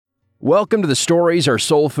Welcome to the Stories Are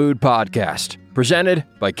Soul Food podcast, presented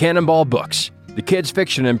by Cannonball Books, the kids'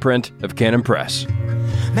 fiction imprint of Cannon Press.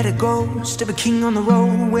 Met a ghost of a king on the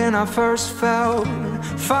road when I first fell.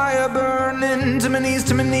 Fire burning to my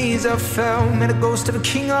knees I fell. Met a ghost of a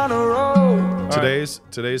king on the road. Today's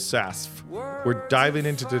SASF. We're diving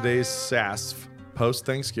into today's SASF post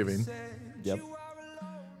Thanksgiving. Yep.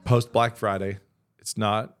 Post Black Friday. It's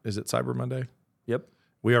not. Is it Cyber Monday? Yep.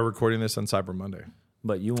 We are recording this on Cyber Monday.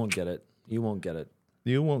 But you won't get it. You won't get it.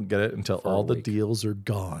 You won't get it until all the deals are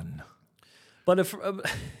gone. But if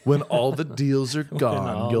when all the deals are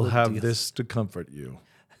gone, you'll have deals. This to comfort you.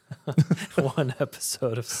 One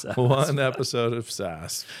episode of SAS. One episode of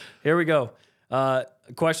SAS. Here we go. A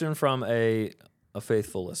question from a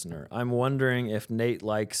faithful listener. I'm wondering if Nate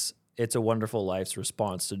likes It's a Wonderful Life's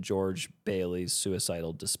response to George Bailey's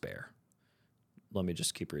suicidal despair. Let me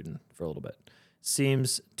just keep reading for a little bit.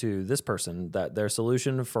 Seems to this person that their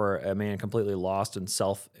solution for a man completely lost in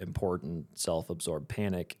self-important, self-absorbed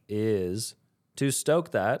panic is to stoke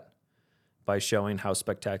that by showing how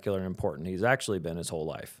spectacular and important he's actually been his whole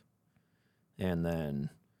life. And then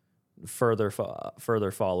further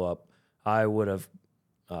follow-up, I would have,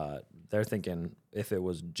 they're thinking if it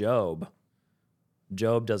was Job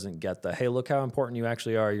doesn't get the, hey, look how important you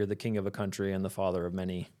actually are. You're the king of a country and the father of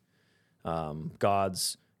many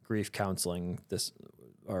gods. Grief counseling, this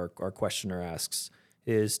our questioner asks,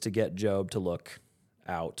 is to get Job to look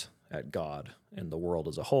out at God and the world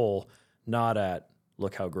as a whole, not at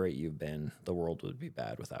look how great you've been. The world would be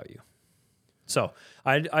bad without you. So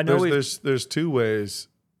I know there's two ways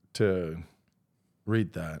to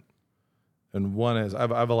read that, and one is I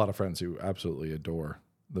have a lot of friends who absolutely adore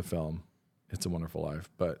the film It's a Wonderful Life,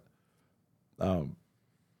 but I'm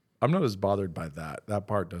not as bothered by that. That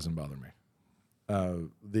part doesn't bother me.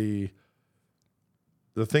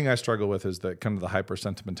 The thing I struggle with is that kind of the hyper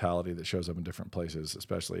sentimentality that shows up in different places,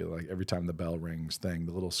 especially like every time the bell rings thing,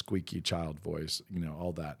 the little squeaky child voice,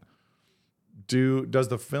 all that. Does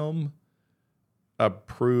the film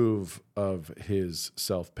approve of his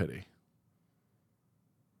self-pity?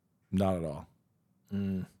 Not at all.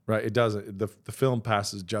 Right? It doesn't. The film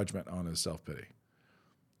passes judgment on his self-pity.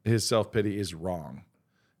 His self-pity is wrong.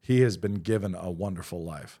 He has been given a wonderful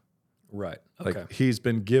life. Right. Okay. Like he's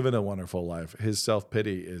been given a wonderful life. His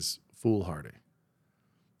self-pity is foolhardy.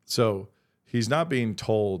 So he's not being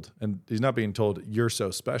told you're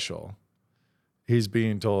so special. He's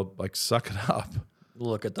being told like suck it up.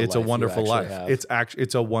 Look at the it's life a wonderful you life. have.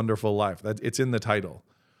 It's a wonderful life. It's in the title.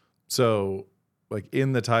 So like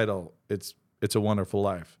in the title, it's a wonderful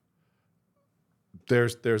life.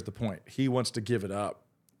 There's the point. He wants to give it up.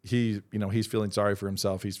 He's feeling sorry for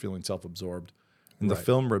himself. He's feeling self-absorbed. And the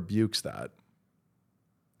film rebukes that.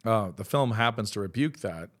 The film happens to rebuke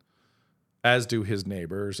that, as do his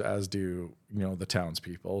neighbors, as do the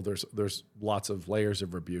townspeople. There's lots of layers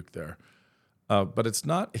of rebuke there, but it's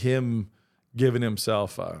not him giving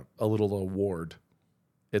himself a little award.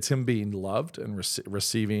 It's him being loved and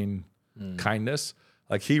receiving kindness.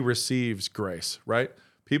 Like he receives grace, right?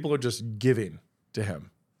 People are just giving to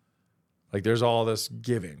him. Like there's all this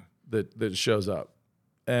giving that shows up,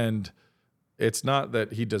 and it's not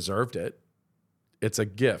that he deserved it. It's a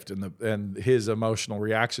gift, and his emotional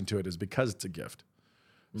reaction to it is because it's a gift.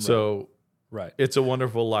 Right. So It's a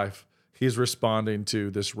Wonderful Life. He's responding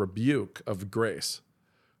to this rebuke of grace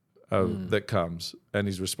that comes, and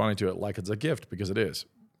he's responding to it like it's a gift because it is.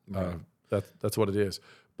 Right. That's what it is.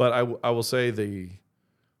 But I will say the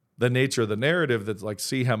nature of the narrative that's like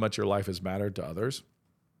see how much your life has mattered to others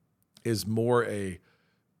is more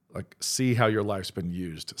like see how your life's been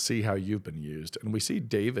used, see how you've been used. And we see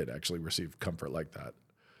David actually receive comfort like that.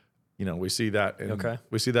 We see that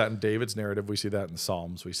we see that in David's narrative, we see that in the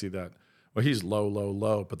Psalms, we see that he's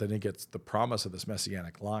low, but then he gets the promise of this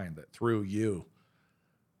messianic line that through you,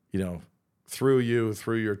 through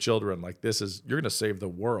your children, like you're gonna save the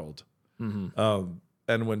world. Mm-hmm.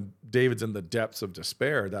 And when David's in the depths of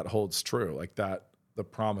despair, that holds true, like that, the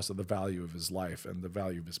promise of the value of his life and the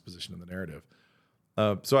value of his position in the narrative.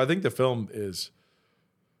 So I think the film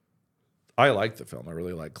I like the film. I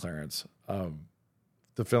really like Clarence.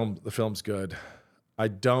 The film's good. I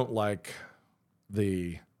don't like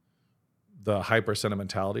the hyper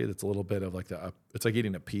sentimentality. That's a little bit of like it's like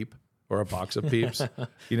eating a Peep or a box of Peeps.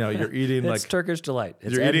 You're eating it's Turkish delight.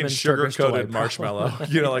 It's you're eating Edmund's Turkish sugar-coated delight. marshmallow.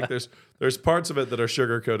 Like there's parts of it that are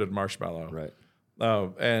sugar-coated marshmallow. Right.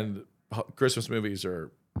 And Christmas movies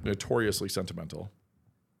are notoriously sentimental.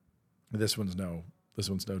 This one's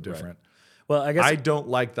no different. Right. Well, I guess I don't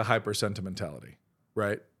like the hyper sentimentality,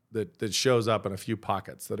 right? that shows up in a few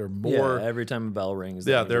pockets that are more. Yeah, every time a bell rings,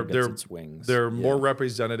 Yeah, the angel gets its wings. They're more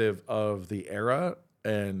representative of the era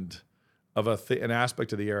and of an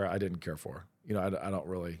aspect of the era I didn't care for. You know, I don't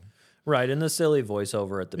really. Right, and the silly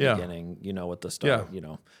voiceover at the beginning, you know, with the start, you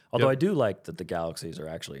know. Although I do like that the galaxies are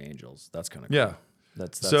actually angels. That's kind of cool. Yeah.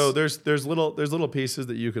 That's so there's little pieces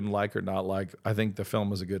that you can like or not like. I think the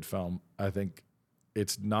film is a good film. I think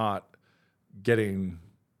it's not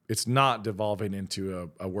devolving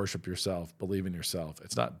into a worship yourself, believe in yourself.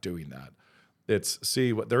 It's not doing that. It's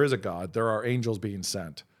there is a God. There are angels being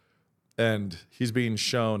sent, and he's being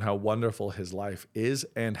shown how wonderful his life is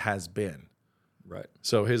and has been. Right.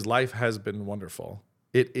 So his life has been wonderful.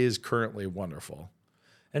 It is currently wonderful.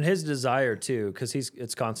 And his desire too, because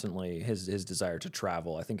it's constantly his desire to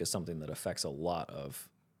travel, I think is something that affects a lot of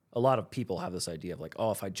people have this idea of like,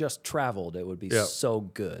 oh, if I just traveled, it would be so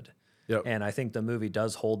good. Yep. And I think the movie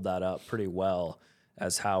does hold that up pretty well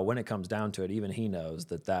as how when it comes down to it, even he knows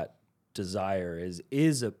that desire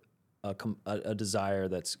is a desire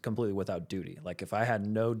that's completely without duty. Like if I had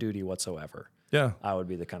no duty whatsoever, I would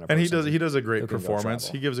be the kind of person. And he does a great performance.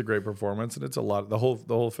 He gives a great performance, and it's a lot. The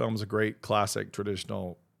whole film is a great classic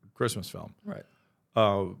traditional Christmas film. Right.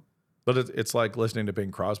 But it's like listening to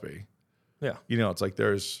Bing Crosby. Yeah. You know, it's like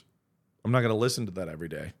I'm not going to listen to that every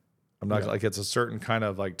day. I'm not like it's a certain kind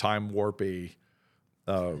of like time warpy,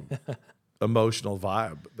 emotional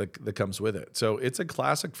vibe that comes with it. So it's a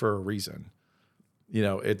classic for a reason. You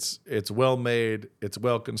know, it's well made, it's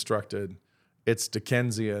well constructed, it's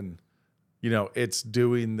Dickensian. You know, it's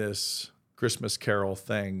doing this Christmas Carol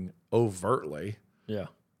thing overtly. Yeah.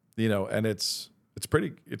 You know, and it's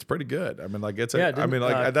pretty good. I mean, like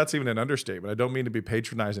that's even an understatement. I don't mean to be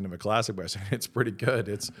patronizing of a classic by saying it's pretty good.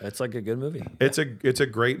 It's like a good movie. It's a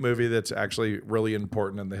great movie that's actually really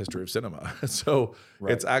important in the history of cinema. So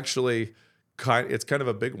it's actually it's kind of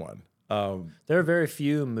a big one. There are very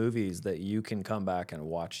few movies that you can come back and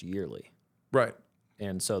watch yearly. Right.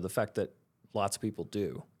 And so the fact that lots of people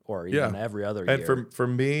do, or even every other year. And for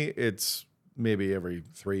me, it's maybe every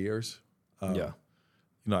 3 years. You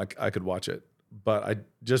know, I could watch it, but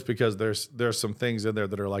just because there's some things in there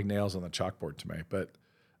that are like nails on the chalkboard to me. But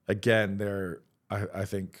again, I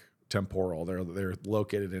think temporal. They're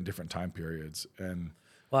located in different time periods. And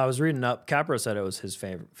well, I was reading up. Capra said it was his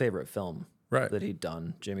favorite film that he'd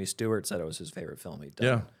done. Jimmy Stewart said it was his favorite film he'd done.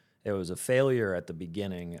 Yeah. It was a failure at the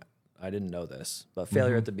beginning. I didn't know this, but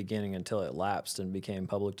failure at the beginning until it lapsed and became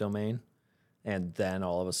public domain. And then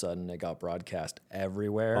all of a sudden it got broadcast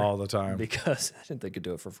everywhere. All the time. Because I didn't think they could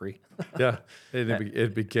do it for free. Yeah.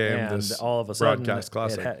 It became this all of a sudden, broadcast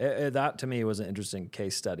classic. That to me was an interesting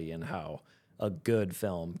case study in how a good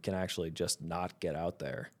film can actually just not get out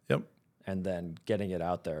there. Yep. And then getting it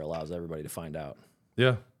out there allows everybody to find out.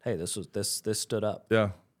 Yeah. Hey, this stood up. Yeah.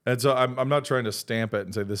 And so I'm not trying to stamp it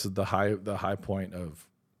and say this is the high point of,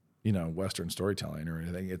 you know, Western storytelling or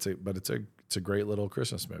anything. It's a great little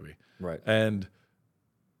Christmas movie. Right. And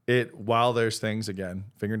while there's things, again,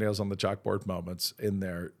 fingernails on the chalkboard moments in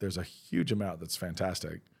there, there's a huge amount that's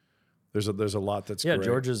fantastic. There's a lot that's great.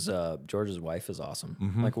 George's wife is awesome.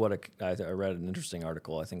 Mm-hmm. Like I read an interesting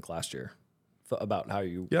article, I think last year, about how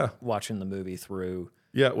you watching the movie through.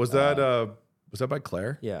 Yeah. Was that by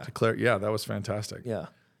Claire? Yeah. Claire. Yeah. That was fantastic. Yeah.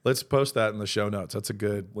 Let's post that in the show notes.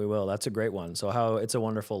 We will. That's a great one. So how It's a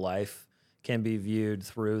Wonderful Life can be viewed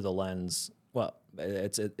through the lens. Well,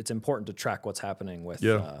 it's important to track what's happening with.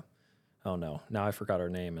 Yeah. Oh no! Now I forgot her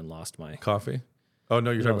name and lost my Coffee. Oh no,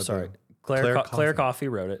 you're talking about Claire Coffey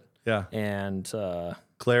wrote it. Yeah. And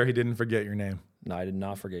Claire, he didn't forget your name. No, I did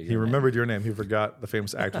not forget your name. He remembered your name. He forgot the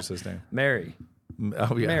famous actress's name. Mary.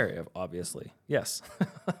 Oh yeah. Mary, obviously. Yes.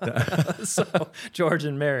 So George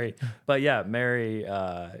and Mary. But yeah, Mary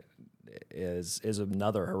is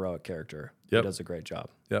another heroic character. Yep. He does a great job.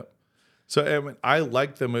 Yep. So I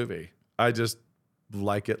like the movie. I just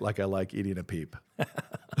like it like I like eating a peep.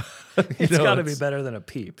 It's got to be better than a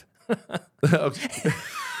peep. I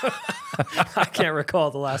can't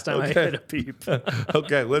recall the last time I ate a peep.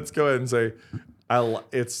 Okay, let's go ahead and say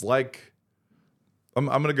it's like I'm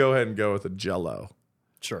going to go ahead and go with a Jell-O.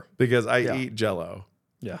 Sure. Because I eat Jell-O.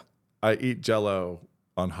 Yeah. I eat Jell-O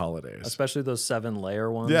on holidays. Especially those 7-layer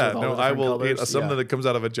ones. Yeah, no, I will eat something that comes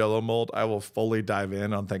out of a Jell-O mold. I will fully dive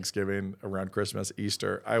in on Thanksgiving, around Christmas,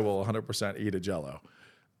 Easter. I will 100% eat a Jell-O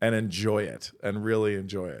and enjoy it and really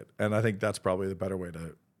enjoy it. And I think that's probably the better way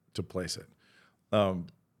to place it.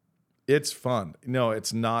 It's fun. No,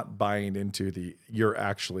 it's not buying into you're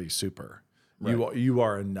actually super. Right. You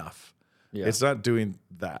are enough. Yeah. It's not doing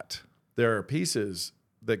that. There are pieces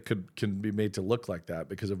that can be made to look like that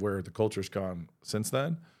because of where the culture's gone since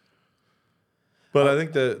then. But I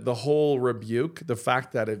think the whole rebuke, the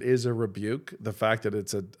fact that it is a rebuke, the fact that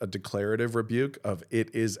it's a declarative rebuke of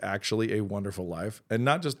it is actually a wonderful life, and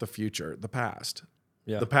not just the future, the past.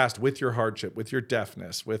 Yeah. The past with your hardship, with your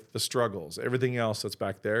deafness, with the struggles, everything else that's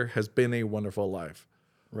back there has been a wonderful life.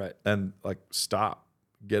 Right. And like, stop,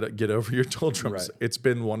 get over your doldrums. Right. It's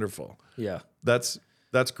been wonderful. Yeah. That's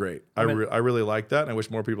great. I really like that. And I wish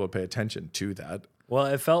more people would pay attention to that. Well,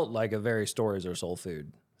 it felt like a very stories are soul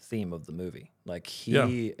food theme of the movie. Like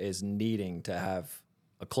he is needing to have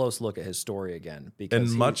a close look at his story again,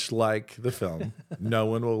 because much like the film, no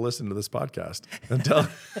one will listen to this podcast until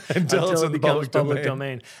it's in the becomes public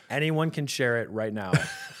domain. Anyone can share it right now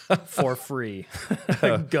for free.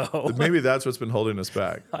 Go. Maybe that's what's been holding us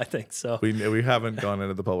back. I think so. We haven't gone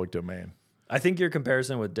into the public domain. I think your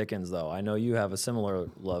comparison with Dickens, though, I know you have a similar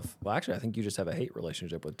love. Well, actually, I think you just have a hate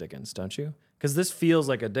relationship with Dickens, don't you? Because this feels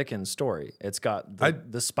like a Dickens story. It's got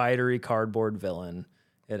the spidery cardboard villain.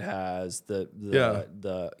 It has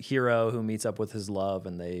the hero who meets up with his love,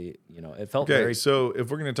 and they, it felt very. So if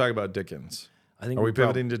we're going to talk about Dickens, I think are we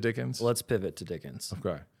pivoting to Dickens? Let's pivot to Dickens.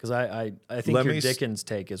 Okay. Because I think your Dickens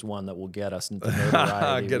take is one that will get us into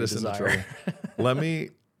notoriety. Get us into trouble.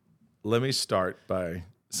 Let me start by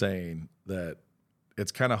saying that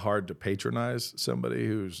it's kind of hard to patronize somebody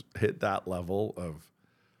who's hit that level of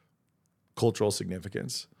cultural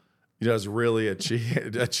significance. Has really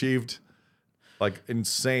achieved like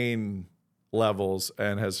insane levels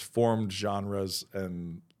and has formed genres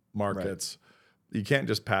and markets. Right. You can't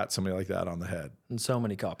just pat somebody like that on the head. And so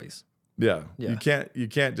many copies. Yeah. You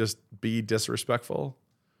can't just be disrespectful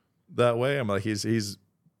that way. I'm like, he's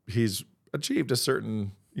achieved a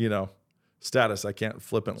certain, status. I can't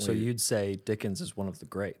flippantly. So you'd say Dickens is one of the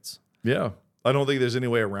greats. Yeah. I don't think there's any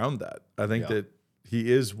way around that. I think that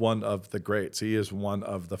he is one of the greats. He is one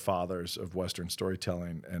of the fathers of Western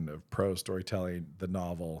storytelling and of prose storytelling, the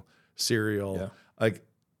novel, serial. Yeah. Like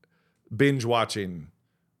binge watching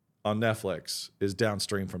on Netflix is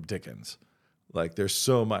downstream from Dickens. Like there's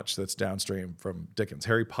so much that's downstream from Dickens.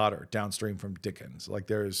 Harry Potter, downstream from Dickens. Like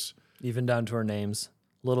there's even down to our names.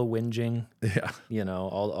 Little whinging,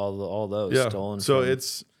 all those stolen. So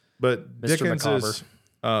but Mr. Dickens Macabre. Is,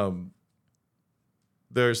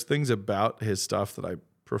 there's things about his stuff that I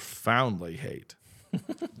profoundly hate.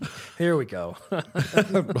 Here we go.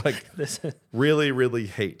 Like really, really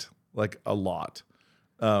hate, like a lot.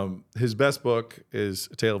 His best book is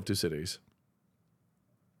A Tale of Two Cities.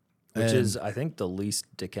 Which is, I think, the least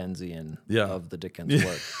Dickensian of the Dickens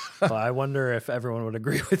work. But I wonder if everyone would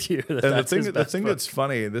agree with you. The thing that's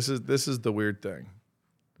funny, this is the weird thing.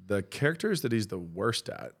 The characters that he's the worst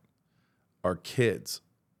at are kids.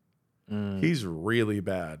 He's really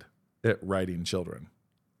bad at writing children.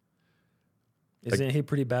 Isn't he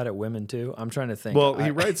pretty bad at women too? I'm trying to think. Well,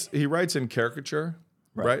 he writes in caricature,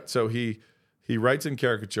 right? So he writes in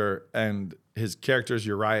caricature, and his character's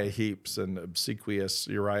Uriah Heeps and obsequious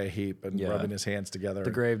Uriah Heep and rubbing his hands together.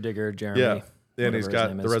 The gravedigger, Jeremy. Yeah. And he's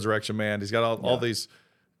got the Resurrection Man. He's got all these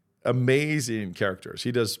amazing characters.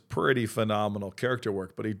 He does pretty phenomenal character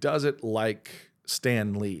work, but he does it like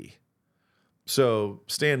Stan Lee. So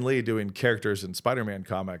Stan Lee doing characters in Spider-Man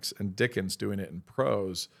comics and Dickens doing it in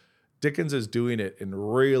prose. Dickens is doing it in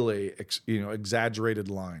really, exaggerated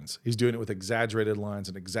lines. He's doing it with exaggerated lines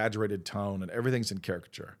and exaggerated tone, and everything's in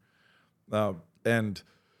caricature. And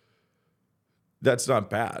that's not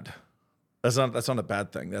bad. That's not a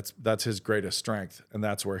bad thing. That's his greatest strength, and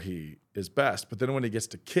that's where he is best. But then when he gets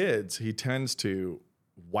to kids, he tends to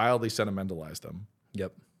wildly sentimentalize them.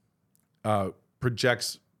 Yep.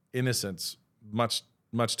 Projects innocence much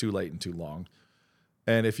too late and too long.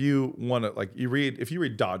 And if you want to, if you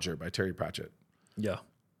read Dodger by Terry Pratchett. Yeah.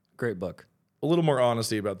 Great book. A little more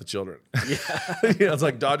honesty about the children. Yeah. It's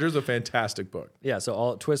like Dodger's a fantastic book. Yeah. So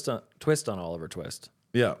all twist on Oliver Twist.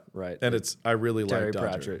 Yeah. Right. And I really like Dodger. Terry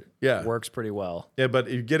Pratchett. Yeah. Works pretty well. Yeah. But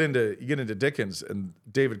you get into Dickens and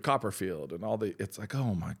David Copperfield and it's like,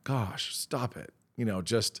 oh my gosh, stop it.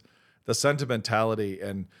 Just the sentimentality,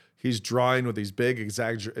 and he's drawing with these big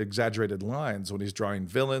exaggerated lines when he's drawing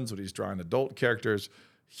villains, when he's drawing adult characters,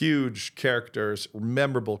 huge characters,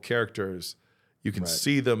 memorable characters. You can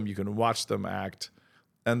see them, you can watch them act.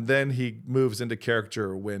 And then he moves into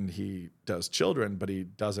character when he does children, but he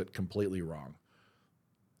does it completely wrong.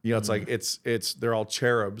 It's like they're all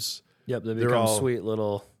cherubs. Yep, they become sweet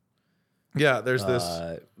little. Yeah, there's this.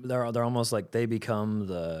 They're almost like they become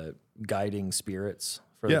the guiding spirits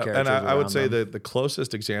for the characters. And I would say them. that the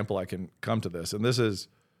closest example I can come to this, and this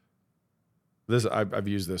I've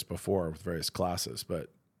used this before with various classes, but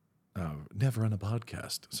never on a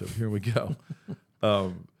podcast. So here we go.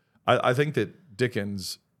 I think that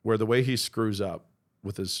Dickens where the way he screws up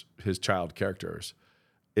with his child characters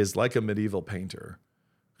is like a medieval painter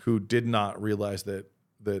who did not realize that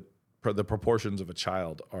the proportions of a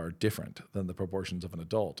child are different than the proportions of an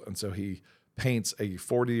adult. And so he paints a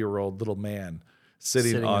 40-year-old little man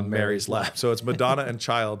sitting on Mary's lap. So it's Madonna and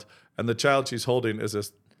child, and the child she's holding is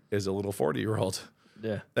a little 40-year-old.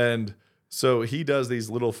 Yeah. And so he does these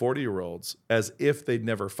little 40-year-olds as if they'd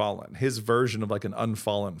never fallen. His version of like an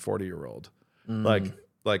unfallen 40-year-old.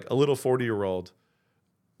 Like a little 40-year-old,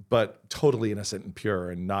 but totally innocent and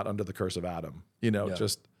pure and not under the curse of Adam.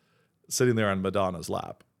 Just sitting there on Madonna's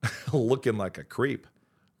lap, looking like a creep.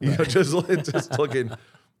 Just looking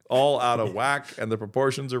all out of whack, and the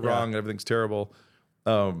proportions are wrong, and everything's terrible.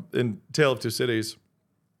 In Tale of Two Cities,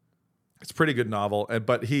 it's a pretty good novel,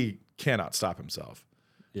 but he cannot stop himself.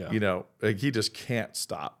 Yeah. He just can't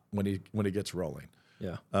stop when he gets rolling.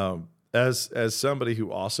 Yeah. As somebody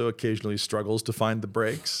who also occasionally struggles to find the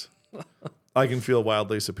breaks, I can feel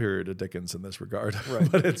wildly superior to Dickens in this regard.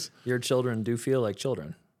 Right. But your children do feel like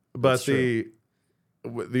children. But the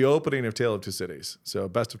opening of Tale of Two Cities, so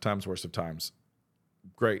best of times, worst of times,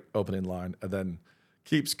 great opening line, and then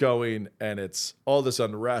keeps going, and it's all this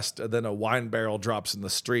unrest, and then a wine barrel drops in the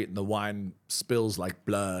street, and the wine spills like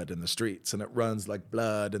blood in the streets, and it runs like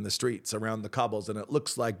blood in the streets around the cobbles, and it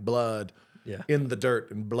looks like blood in the dirt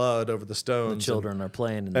and blood over the stones. The children are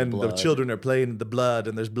playing in the blood. And the children are playing in the blood,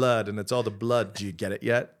 and there's blood, and it's all the blood. Do you get it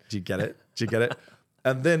yet? Do you get it? Do you get it?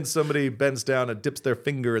 And then somebody bends down and dips their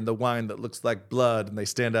finger in the wine that looks like blood, and they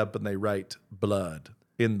stand up and they write blood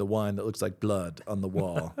in the wine that looks like blood on the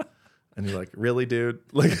wall. And you're like, really, dude?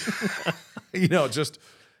 Like, just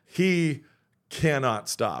he cannot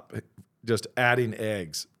stop just adding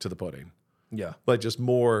eggs to the pudding. Yeah. Like just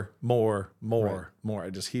more.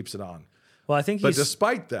 It just heaps it on. Well, I think But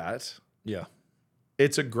despite that, yeah,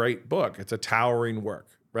 it's a great book. It's a towering work,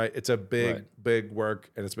 right? It's a big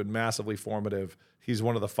work, and it's been massively formative. He's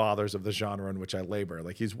one of the fathers of the genre in which I labor.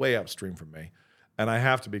 Like, he's way upstream from me. And I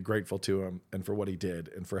have to be grateful to him and for what he did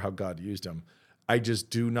and for how God used him. I just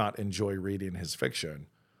do not enjoy reading his fiction.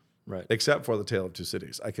 Right. Except for The Tale of Two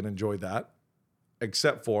Cities. I can enjoy that.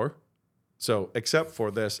 Except for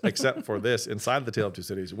this inside The Tale of Two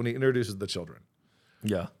Cities, when he introduces the children.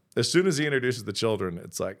 Yeah. As soon as he introduces the children,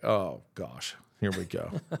 it's like, oh gosh, here we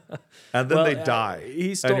go. And then they die.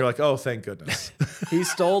 And you're like, oh, thank goodness. He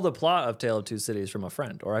stole the plot of Tale of Two Cities from a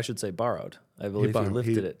friend, or I should say borrowed. I believe he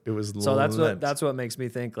lifted it. It was so that's what makes me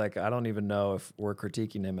think, like, I don't even know if we're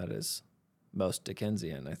critiquing him at his most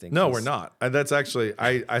Dickensian. I think we're not. And that's actually,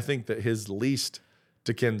 I think that his least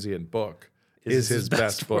Dickensian book is his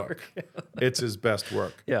best book. It's his best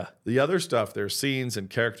work. Yeah. The other stuff, there's scenes and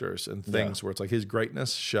characters and things where it's like his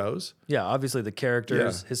greatness shows. Yeah, obviously the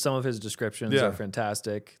characters, some of his descriptions are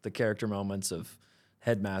fantastic. The character moments of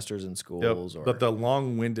headmasters in schools. But the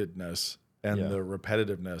long-windedness and the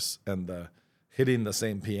repetitiveness and the hitting the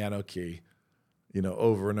same piano key,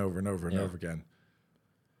 over and over and over and over again.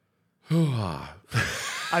 I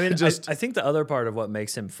mean, I think the other part of what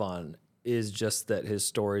makes him fun is just that his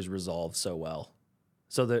stories resolve so well.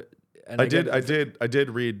 So that I did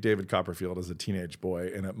read David Copperfield as a teenage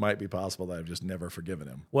boy, and it might be possible that I've just never forgiven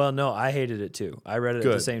him. Well, no, I hated it too. I read it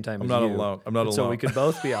at the same time as you. I'm not alone. So we could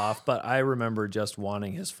both be off, but I remember just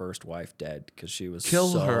wanting his first wife dead because she was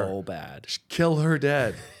so bad. Kill her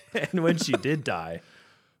dead. And when she did die,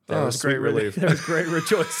 there was great relief. There was great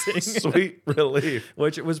rejoicing. Sweet relief.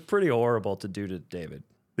 Which was pretty horrible to do to David.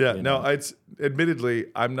 Yeah, admittedly,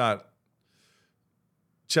 I'm not.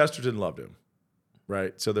 Chesterton loved him,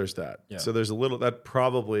 right? So there's that. Yeah. So there's that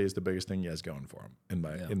probably is the biggest thing he has going for him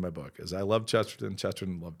in my book, is I love Chesterton.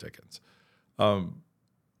 Chesterton loved Dickens.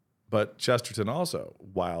 But Chesterton also,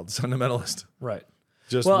 wild sentimentalist. Right.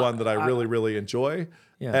 Just one that I really, really enjoy.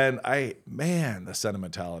 Yeah. And the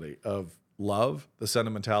sentimentality of love, the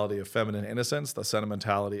sentimentality of feminine innocence, the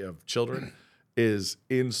sentimentality of children is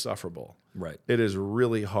insufferable. Right. It is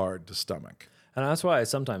really hard to stomach. And that's why I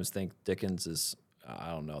sometimes think Dickens is,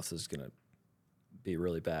 I don't know if this is going to be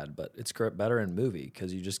really bad, but it's better in movie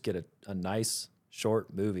because you just get a nice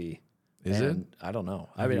short movie. Is it? I don't know.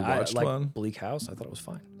 Have you watched one? Bleak House. I thought it was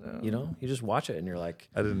fine. No. You just watch it and you're like,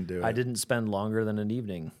 I didn't do it. I didn't spend longer than an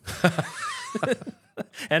evening.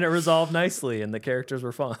 And it resolved nicely and the characters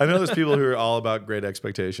were fun. I know there's people who are all about Great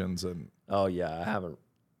Expectations. And oh, yeah.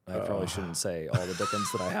 I probably shouldn't say all the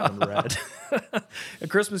Dickens that I haven't read. A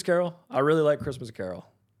Christmas Carol. I really like Christmas Carol.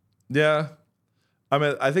 Yeah. I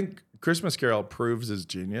mean, I think Christmas Carol proves his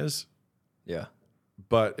genius. Yeah.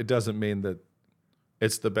 But it doesn't mean that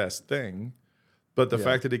it's the best thing. But the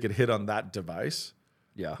fact that he could hit on that device,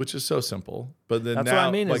 which is so simple. But then that's now, what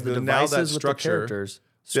I mean, like is the now that devices with the structure, characters.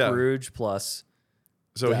 Scrooge plus.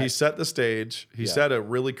 So he set the stage. He set a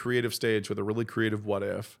really creative stage with a really creative what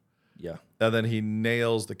if. Yeah. And then he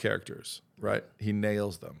nails the characters, right? He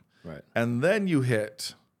nails them. Right. And then you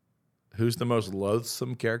hit who's the most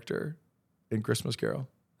loathsome character in Christmas Carol?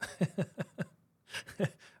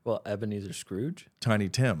 Well, Ebenezer Scrooge? Tiny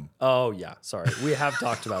Tim. Oh, yeah. Sorry. We have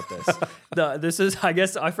talked about this. This is, I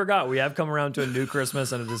guess, I forgot. We have come around to a new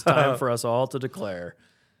Christmas, and it is time for us all to declare.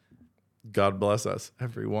 God bless us,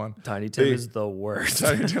 everyone. Tiny Tim is the worst.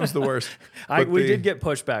 Tiny Tim's the worst. We did get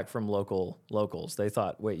pushback from locals. They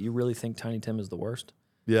thought, wait, you really think Tiny Tim is the worst?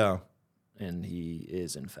 Yeah. And he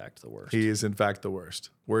is, in fact, the worst. He is, in fact, the worst.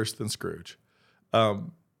 Worse than Scrooge.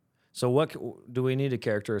 So what do we need a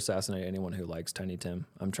character assassinate anyone who likes Tiny Tim?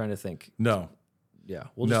 I'm trying to think. No. Yeah.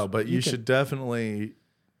 But you should definitely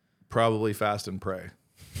probably fast and pray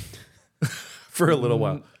for a little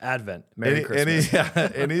while. Advent. Merry Christmas.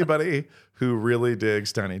 Anybody who really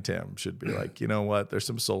digs Tiny Tim should be like, you know what? There's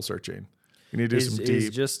some soul searching. You need to do some deep He's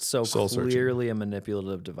just so soul clearly searching. a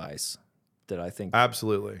manipulative device that I think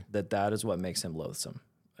Absolutely. that is what makes him loathsome.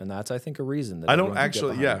 And that's, I think, a reason that I don't everyone can get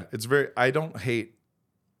actually, behind it. I don't hate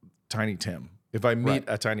Tiny Tim. If I meet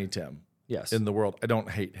a Tiny Tim in the world, I don't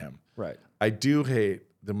hate him. Right. I do hate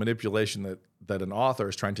the manipulation that an author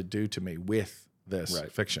is trying to do to me with this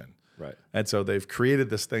fiction. Right. And so they've created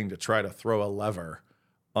this thing to try to throw a lever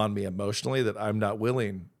on me emotionally that I'm not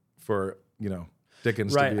willing for,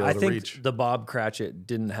 Dickens to be able to reach. I think the Bob Cratchit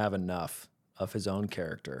didn't have enough of his own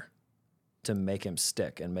character to make him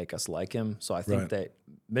stick and make us like him. So I think that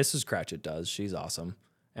Mrs. Cratchit does. She's awesome.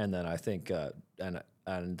 And then I think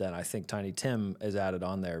and then I think Tiny Tim is added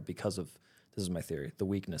on there because of, this is my theory, the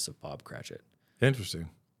weakness of Bob Cratchit. Interesting.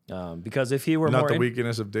 Because if he were not more the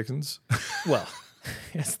weakness of Dickens. Well,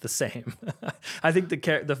 it's the same. I think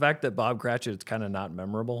the fact that Bob Cratchit is kind of not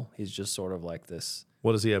memorable. He's just sort of like this.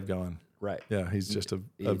 What does he have going? Right. Yeah, he's just a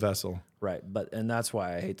vessel. Right. And that's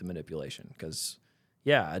why I hate the manipulation. Because,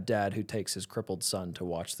 a dad who takes his crippled son to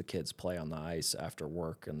watch the kids play on the ice after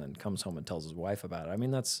work and then comes home and tells his wife about it. I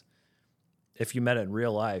mean, that's, if you met it in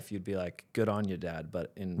real life, you'd be like, good on you, Dad.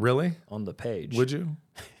 But on the page. Would you?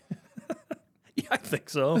 Yeah, I think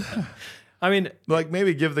so. I mean, like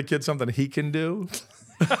maybe give the kid something he can do.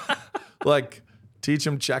 Like teach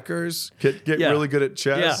him checkers, get really good at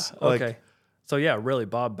chess. Yeah, okay. So really,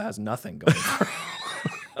 Bob has nothing going for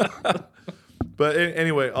him. But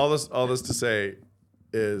anyway, all this to say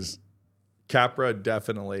is Capra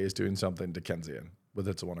definitely is doing something Dickensian with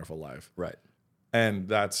It's a Wonderful Life. Right. And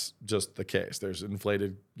that's just the case. There's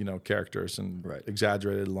inflated, characters and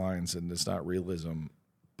exaggerated lines, and it's not realism.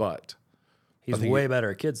 But he's way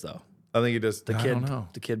better at kids, though. I think he does. The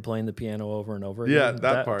kid playing the piano over and over again. Yeah,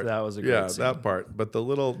 that part. That was a great scene. That part. But the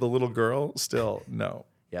little girl, still no.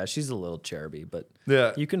 Yeah, she's a little cheruby, but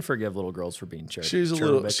you can forgive little girls for being cherubic.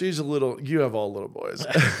 She's a little. You have all little boys.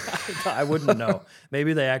 I wouldn't know.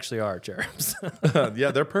 Maybe they actually are cherubs.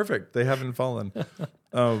 Yeah, they're perfect. They haven't fallen.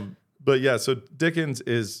 But yeah, so Dickens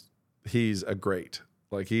he's a great.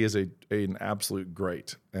 Like he is an absolute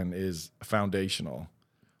great and is foundational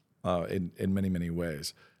in many, many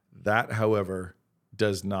ways. That, however,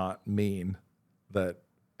 does not mean that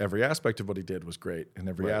every aspect of what he did was great and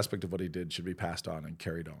every aspect of what he did should be passed on and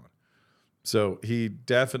carried on. So he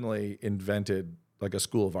definitely invented like a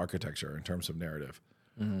school of architecture in terms of narrative.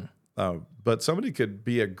 Mm-hmm. But somebody could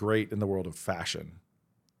be a great in the world of fashion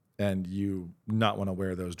and you not want to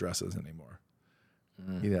wear those dresses anymore.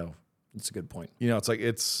 That's a good point. It's like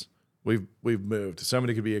we've moved.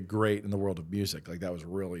 Somebody could be a great in the world of music. Like that was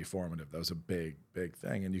really formative. That was a big, big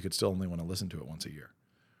thing. And you could still only want to listen to it once a year.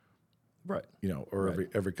 Right. Or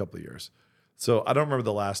every couple of years. So I don't remember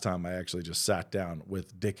the last time I actually just sat down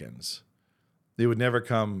with Dickens. It would never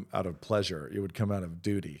come out of pleasure. It would come out of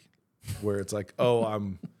duty where it's like,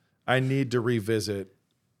 I need to revisit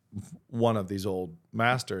one of these old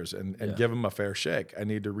masters and give him a fair shake. I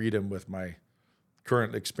need to read him with my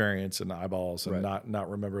current experience and eyeballs and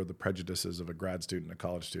not remember the prejudices of a grad student, a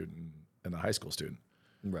college student, and a high school student.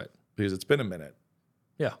 Right. Because it's been a minute.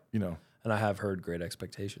 Yeah. And I have heard Great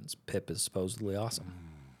Expectations. Pip is supposedly awesome.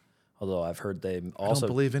 Although I've heard they also... I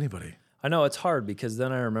don't believe anybody. I know, it's hard because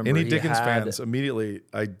then I remember any Dickens fans, immediately,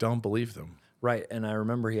 I don't believe them. Right, and I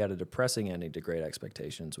remember he had a depressing ending to Great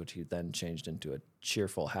Expectations, which he then changed into a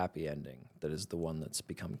cheerful, happy ending that is the one that's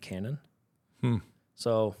become canon.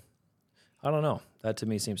 So, I don't know. That to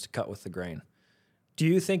me seems to cut with the grain. Do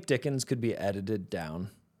you think Dickens could be edited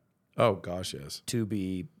down? Oh, gosh, yes. To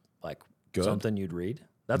be like good. Something you'd read?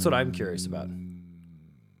 That's what I'm curious about.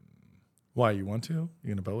 Why, you want to? You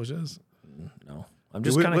going to publish this? No. I'm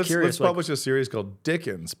just kind of curious. Let's publish a series called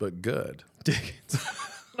Dickens But Good. Dickens.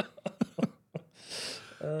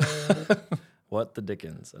 What the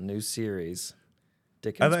Dickens? A new series.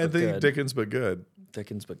 Dickens I But think Good. Dickens But Good.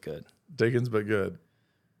 Dickens But Good. Dickens But Good.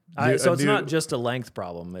 So it's not just a length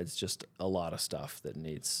problem. It's just a lot of stuff that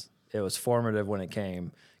needs. It was formative when it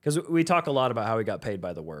came. Because we talk a lot about how we got paid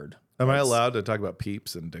by the word. Am I allowed to talk about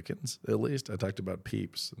Peeps and Dickens, at least? I talked about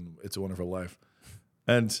Peeps and It's a Wonderful Life.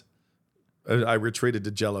 And I retreated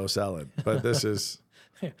to Jell-O salad, but this is,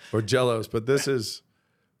 or Jell-O's, but this is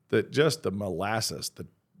just the molasses,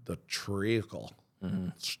 the treacle,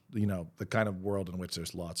 you know, the kind of world in which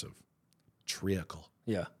there's lots of treacle.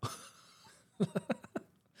 Yeah.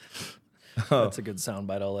 That's a good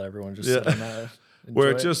soundbite. I'll let everyone just sit on that.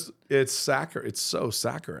 Where Enjoy it's so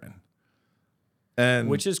saccharine. And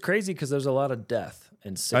which is crazy because there's a lot of death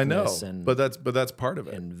and I know, sickness but that's part of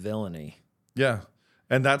it. and villainy. Yeah.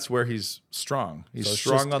 And that's where he's strong. He's So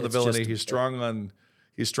strong on the villainy. just- He's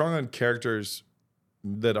strong on characters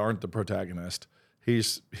that aren't the protagonist.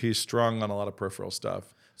 He's strong on a lot of peripheral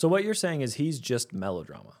stuff. So what you're saying is he's just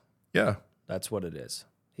melodrama. Yeah. That's what it is.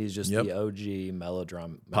 He's just Yep. the OG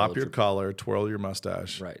melodrama. Pop your collar, twirl your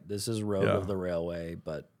mustache. Right. This is Road Yeah. of the Railway,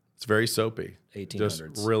 but It's very soapy. 1800s.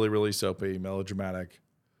 Just really, really soapy, melodramatic,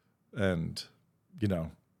 and, you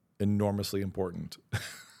know, enormously important.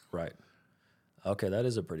 Right. Okay, that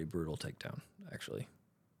is a pretty brutal takedown, actually.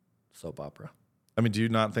 Soap opera. I mean, do you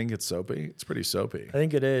not think it's soapy? It's pretty soapy. I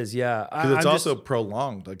think it is, yeah. Because it's also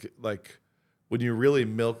prolonged. Like when you really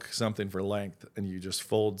milk something for length and you just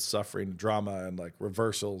fold suffering, drama, and like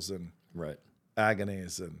reversals and right.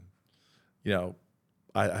 agonies, and you know,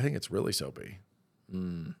 I think it's really soapy.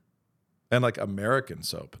 And like American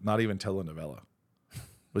soap, not even telenovela.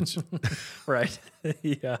 Which Right.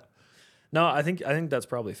 Yeah. No, I think that's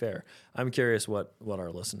probably fair. I'm curious what our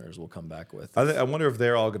listeners will come back with. I wonder if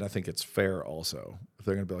they're all going to think it's fair also. If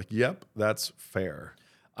they're going to be like, "Yep, that's fair."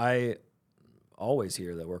 I always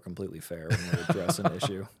hear that we're completely fair when we address an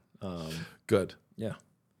issue. Good. Yeah.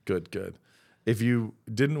 Good. If you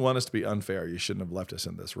didn't want us to be unfair, you shouldn't have left us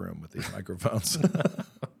in this room with these microphones.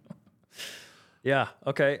 Yeah.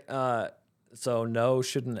 Okay. So no,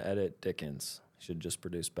 shouldn't edit Dickens. Should just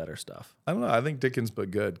produce better stuff. I don't know. I think Dickens But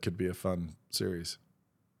Good could be a fun series.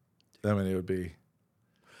 I mean, it would be.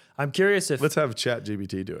 I'm curious if Let's have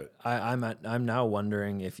ChatGPT do it. I'm now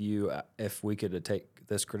wondering if we could take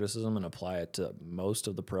this criticism and apply it to most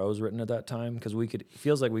of the prose written at that time, because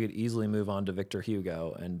feels like we could easily move on to Victor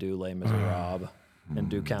Hugo and do Les Miserables and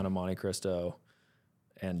do Count of Monte Cristo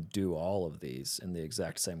and do all of these in the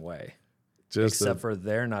exact same way, except for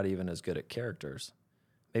they're not even as good at characters.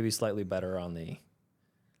 Maybe slightly better on the.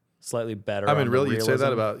 I mean, really, you'd say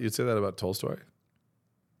that about Tolstoy?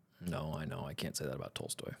 No, I know I can't say that about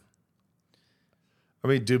Tolstoy. I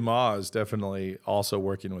mean, Dumas is definitely also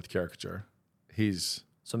working with caricature.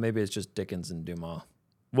 So maybe it's just Dickens and Dumas.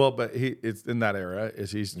 But it's in that era.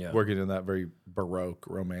 He's Yeah. working in that very Baroque,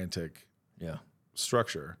 romantic Yeah.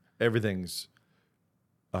 structure. Everything's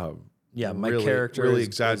Yeah, my really, character really is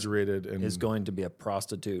exaggerated and is going to be a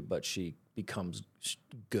prostitute, but she becomes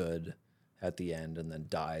good at the end and then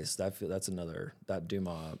dies. That's another that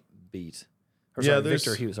Dumas beat. Or Yeah, sorry, there's-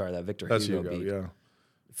 Victor Hugo. Sorry, that Victor that's Hugo Hugo. beat Yeah,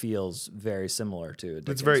 feels very similar to. it's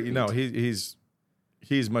Dickens very. beat. No,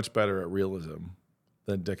 he's much better at realism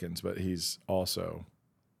than Dickens, but he's also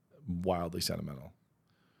wildly sentimental.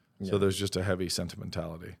 So Yeah. there's just a heavy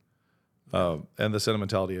sentimentality, and the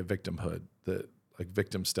sentimentality of victimhood, that like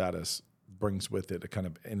victim status brings with it a kind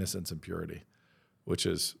of innocence and purity, which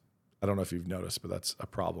is, I don't know if you've noticed, but that's a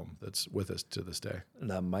problem that's with us to this day.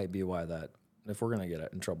 That might be why that. If we're gonna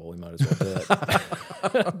get in trouble, we might as well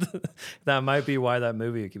do it. That might be why that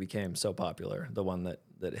movie became so popular. The one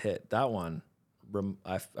that hit. That one,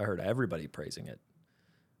 I heard everybody praising it.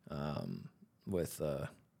 With the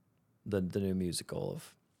new musical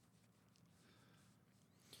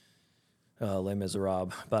of Les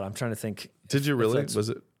Miserables, but I'm trying to think. Did you really? Was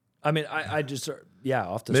it? I mean, I just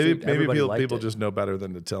off the Maybe street. Everybody liked people it. just know better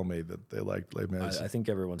than to tell me that they liked Les Mis. I think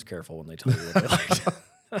everyone's careful when they tell you what they liked.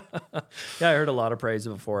 Yeah, I heard a lot of praise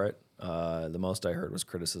before it. The most I heard was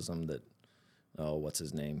criticism that, what's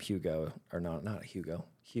his name? Hugo, or not Hugo.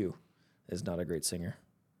 Hugh is not a great singer.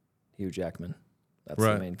 Hugh Jackman. That's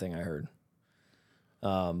Right. the main thing I heard.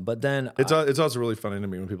 But then It's also really funny to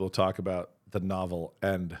me when people talk about the novel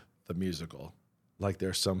and the musical, like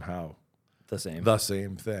they're somehow the same. the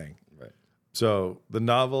same thing. Right. So the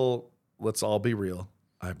novel, let's all be real,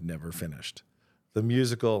 I've never finished. The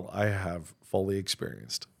musical, I have fully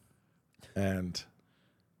experienced, and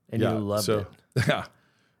And you loved it. Yeah,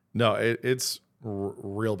 no, it's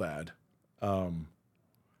real bad.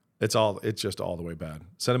 It's just all the way bad.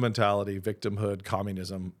 Sentimentality, victimhood,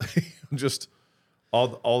 communism, just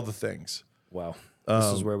all the things. Wow. This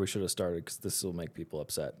is where we should have started, because this will make people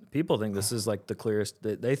upset. People think this is like the clearest.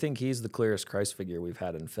 They think he's the clearest Christ figure we've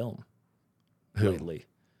had in film lately.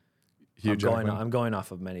 Hugh Jackman. I'm going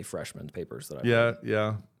off of many freshman papers that I've read.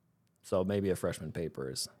 Yeah. So maybe a freshman paper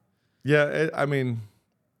is. Yeah, I mean,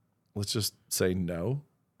 let's just say no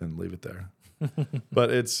and leave it there.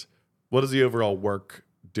 But it's, what is the overall work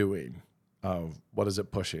doing? What is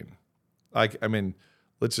it pushing? I mean,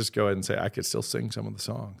 let's just go ahead and say I could still sing some of the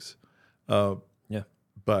songs. Yeah.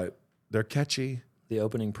 But they're catchy. The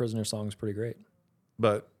opening Prisoner song is pretty great.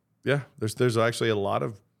 But yeah, there's actually a lot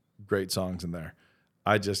of great songs in there.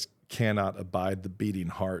 I just cannot abide the beating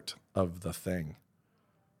heart of the thing.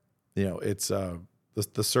 You know, it's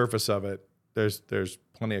the surface of it. There's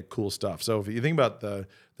plenty of cool stuff. So if you think about the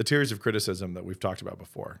tiers of criticism that we've talked about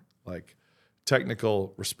before, like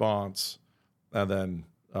technical, response, and then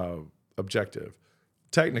objective.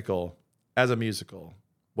 Technical, as a musical,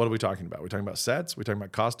 what are we talking about? We're talking about sets. We're talking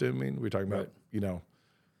about costuming. We're talking about,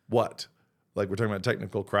 what? Like, we're talking about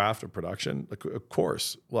technical craft of production. Like, of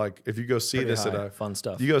course, like if you go see Pretty this high, fun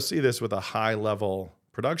stuff. You go see this with a high level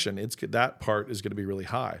production. That part is going to be really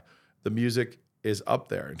high. The music is up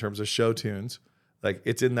there in terms of show tunes. Like,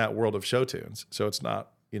 it's in that world of show tunes. So it's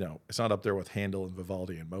not, it's not up there with Handel and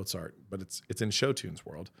Vivaldi and Mozart, but it's in show tunes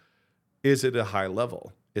world. Is it a high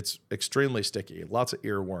level? It's extremely sticky. Lots of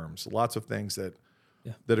earworms. Lots of things that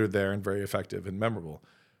are there and very effective and memorable.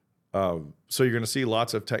 So you're going to see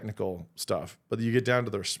lots of technical stuff, but you get down to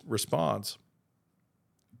the response.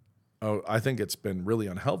 I think it's been really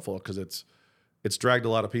unhelpful because it's dragged a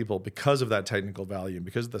lot of people because of that technical value and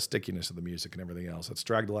because of the stickiness of the music and everything else. It's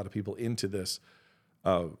dragged a lot of people into this.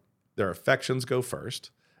 Their affections go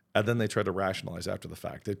first, and then they try to rationalize after the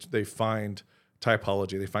fact. They find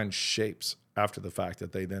typology, they find shapes after the fact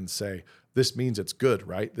that they then say, this means it's good,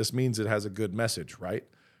 right? This means it has a good message, right?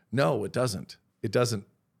 No, it doesn't. It doesn't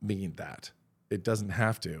mean that. It doesn't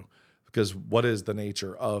have to. Because what is the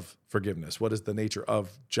nature of forgiveness? What is the nature of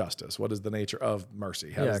justice? What is the nature of mercy?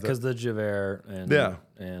 Because the Javert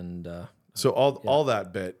and so all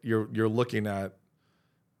that bit you're looking at.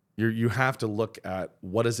 You have to look at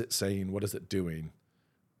what is it saying? What is it doing?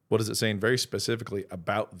 What is it saying very specifically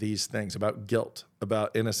about these things? About guilt,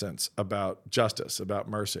 about innocence, about justice, about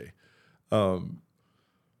mercy,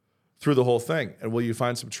 through the whole thing. And will you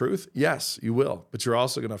find some truth? Yes, you will. But you're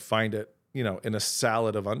also going to find it, in a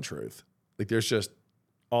salad of untruth. Like, there's just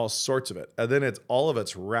all sorts of it. And then all of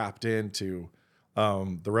it's wrapped into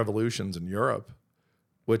the revolutions in Europe,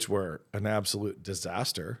 which were an absolute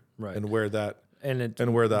disaster. Right. And where that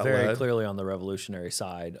very led. Clearly on the revolutionary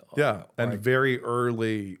side. Yeah. And very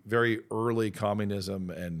early communism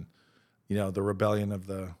and, the rebellion of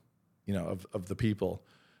the, of the people.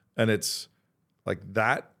 And it's like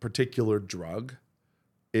that particular drug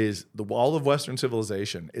is all of Western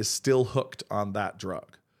civilization is still hooked on that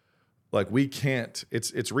drug. Like, we can't,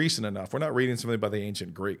 it's recent enough. We're not reading something by the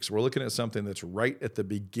ancient Greeks. We're looking at something that's right at the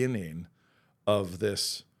beginning of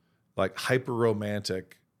this, like,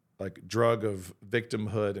 hyper-romantic, like, drug of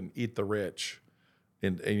victimhood and eat the rich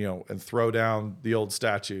and throw down the old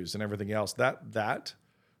statues and everything else. That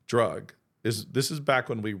drug this is back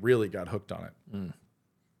when we really got hooked on it.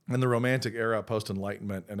 In the Romantic era,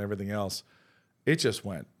 post-Enlightenment and everything else, it just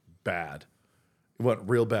went bad. It went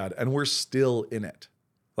real bad. And we're still in it.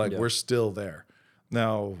 Like, we're still there.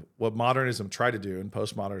 Now, what modernism tried to do and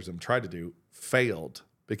postmodernism tried to do failed,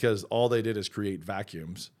 because all they did is create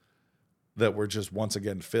vacuums that were just once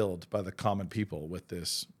again filled by the common people with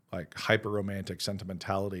this, like, hyper-romantic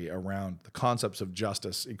sentimentality around the concepts of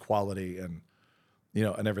justice, equality, and,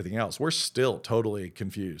 and everything else. We're still totally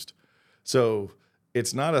confused. So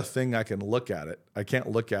it's not a thing I can look at it. I can't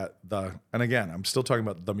look at and again, I'm still talking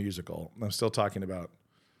about the musical. I'm still talking about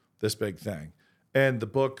this big thing. And the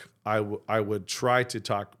book, I would try to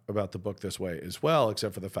talk about the book this way as well,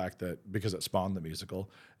 except for the fact that, because it spawned the musical,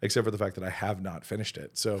 except for the fact that I have not finished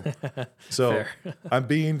it. So I'm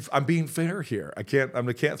being fair here. I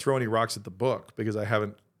can't throw any rocks at the book because I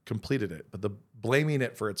haven't completed it. But blaming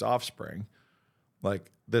it for its offspring,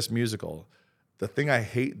 like this musical, the thing I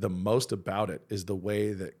hate the most about it is the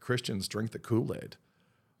way that Christians drink the Kool-Aid.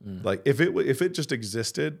 Like, if it just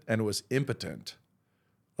existed and was impotent,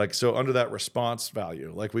 like, so under that response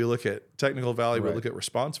value, like, we look at technical value, we look at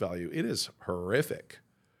response value, it is horrific.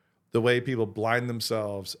 The way people blind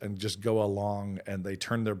themselves and just go along and they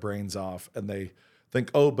turn their brains off and they think,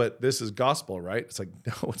 oh, but this is gospel, right? It's like,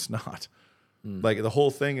 no, it's not. Like, the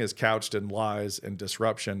whole thing is couched in lies and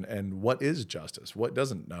disruption. And what is justice? What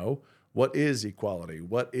doesn't know? What is equality?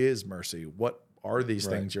 What is mercy? What are these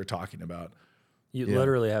things you're talking about? You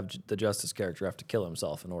literally have the justice character have to kill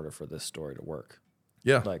himself in order for this story to work.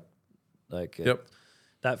 Yeah.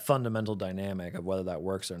 That fundamental dynamic of whether that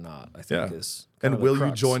works or not, I think is kind and of the will you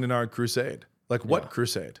crux. join in our crusade? Like what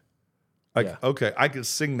crusade? Like, okay, I could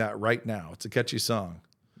sing that right now. It's a catchy song.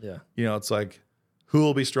 Yeah. You know, it's like, who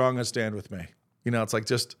will be strong and stand with me? You know, it's like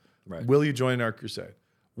just, will you join our crusade?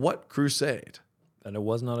 What crusade? And it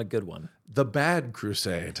was not a good one. The bad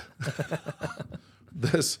crusade.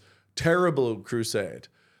 This terrible crusade.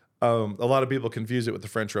 A lot of people confuse it with the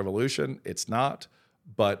French Revolution. It's not,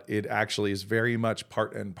 but it actually is very much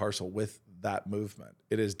part and parcel with that movement.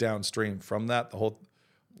 It is downstream from that.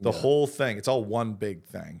 The whole thing. It's all one big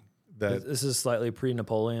thing. This is slightly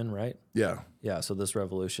pre-Napoleon, right? Yeah. Yeah. So this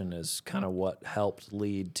revolution is kind of what helped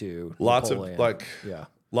lead to Lots Napoleon. of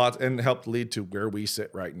lots and helped lead to where we sit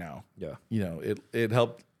right now. Yeah. You know, it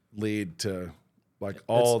helped lead to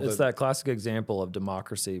it's that classic example of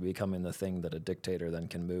democracy becoming the thing that a dictator then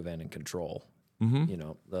can move in and control. Mm-hmm. You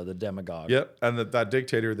know, the demagogue. Yep. And that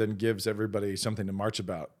dictator then gives everybody something to march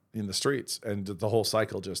about in the streets, and the whole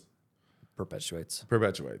cycle just perpetuates.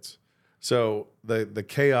 So the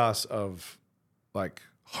chaos of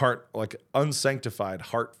unsanctified,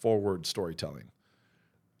 heart forward storytelling.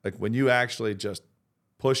 Like when you actually just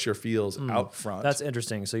push your feels out front. That's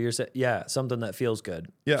interesting. So you're saying, something that feels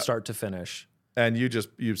good, start to finish. And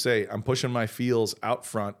you say, I'm pushing my feels out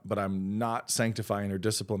front, but I'm not sanctifying or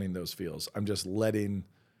disciplining those feels. I'm just letting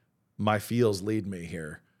my feels lead me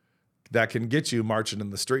here. That can get you marching in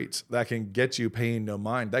the streets. That can get you paying no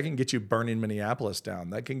mind. That can get you burning Minneapolis down.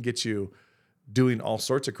 That can get you doing all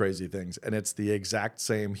sorts of crazy things. And it's the exact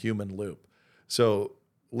same human loop. So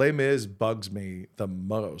Les Mis bugs me the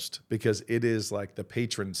most because it is like the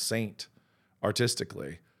patron saint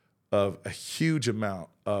artistically of a huge amount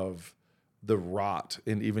of the rot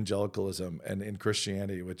in evangelicalism and in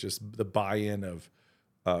Christianity, which is the buy-in of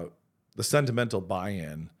the sentimental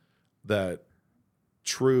buy-in that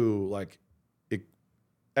true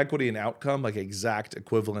equity and outcome, like exact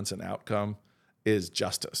equivalence and outcome, is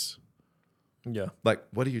justice. Yeah. Like,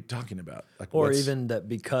 what are you talking about? Like, or even that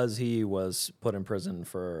because he was put in prison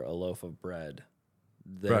for a loaf of bread,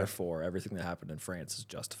 therefore everything that happened in France is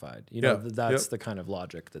justified. You know, that's the kind of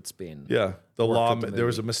logic that's being the law. There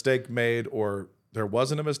was a mistake made, or there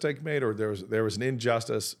wasn't a mistake made, or there was an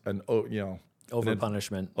injustice, and over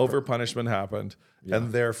punishment happened,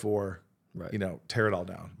 and therefore. Right. You know, tear it all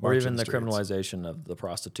down. Or even the criminalization of the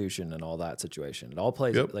prostitution and all that situation. It all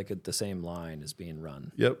plays at the same line is being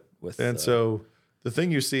run. Yep. So the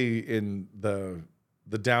thing you see in the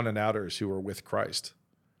down and outers who are with Christ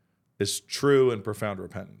is true and profound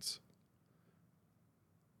repentance.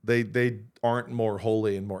 They aren't more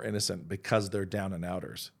holy and more innocent because they're down and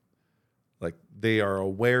outers. Like they are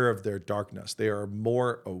aware of their darkness. They are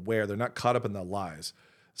more aware. They're not caught up in the lies.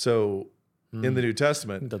 So in the New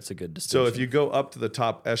Testament, that's a good distinction. So if you go up to the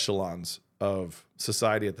top echelons of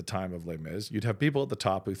society at the time of Les Mis, you'd have people at the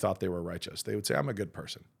top who thought they were righteous. They would say, I'm a good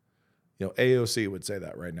person. You know, AOC would say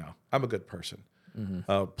that right now. I'm a good person.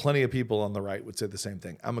 Mm-hmm. Plenty of people on the right would say the same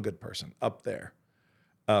thing. I'm a good person up there.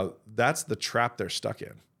 That's the trap they're stuck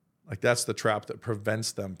in. Like that's the trap that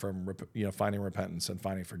prevents them from finding repentance and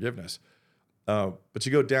finding forgiveness. But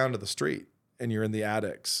you go down to the street and you're in the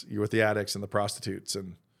attics. You're with the addicts and the prostitutes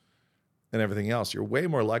and everything else. You're way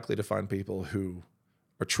more likely to find people who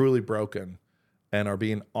are truly broken and are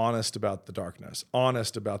being honest about the darkness,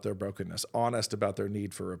 honest about their brokenness, honest about their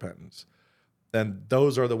need for repentance. And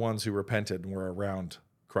those are the ones who repented and were around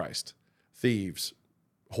Christ. Thieves,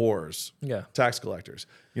 whores, tax collectors.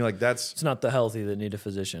 You know, like it's not the healthy that need a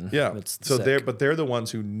physician. Yeah. It's the so sick. they're the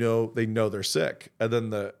ones who know they're sick. And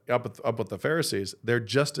then up with the Pharisees, they're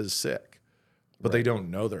just as sick, but they don't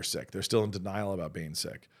know they're sick. They're still in denial about being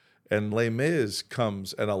sick. And Les Mis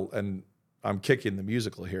comes, and I'm kicking the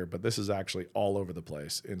musical here, but this is actually all over the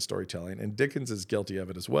place in storytelling. And Dickens is guilty of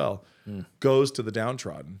it as well. Goes to the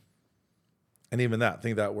downtrodden. And even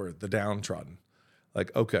think of that word, the downtrodden.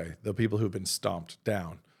 Like, okay, the people who've been stomped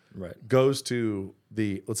down. Right. Goes to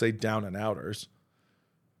the, let's say, down and outers.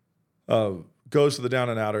 Goes to the down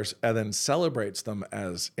and outers and then celebrates them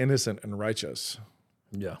as innocent and righteous.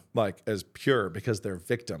 Yeah. Like as pure because they're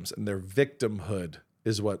victims, and their victimhood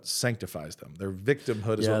is what sanctifies them. Their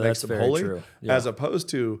victimhood is what makes them holy, as opposed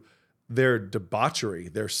to their debauchery,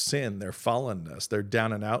 their sin, their fallenness, their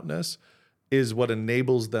down and outness is what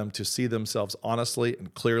enables them to see themselves honestly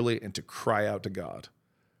and clearly and to cry out to God.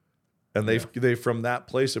 And they from that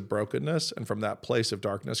place of brokenness and from that place of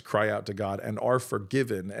darkness cry out to God and are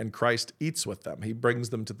forgiven, and Christ eats with them. He brings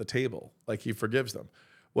them to the table, like he forgives them.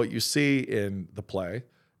 What you see in the play,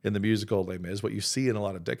 in the musical Les Mis, what you see in a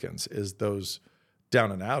lot of Dickens is those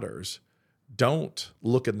down and outers don't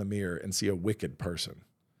look in the mirror and see a wicked person.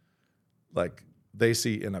 Like, they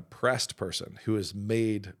see an oppressed person who is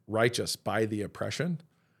made righteous by the oppression,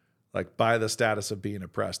 like by the status of being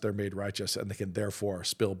oppressed. They're made righteous, and they can therefore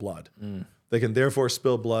spill blood. They can therefore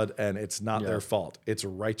spill blood, and it's not their fault. It's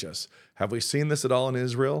righteous. Have we seen this at all in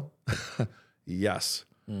Israel? Yes.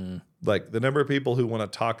 Like, the number of people who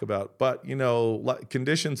want to talk about, but, you know, like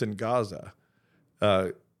conditions in Gaza,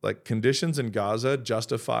 conditions in Gaza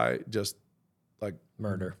justify just like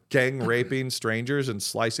Murder. gang raping strangers and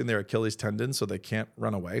slicing their Achilles tendons so they can't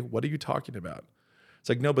run away. What are you talking about? It's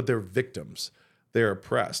like, no, but they're victims. They're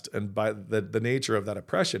oppressed. And by the nature of that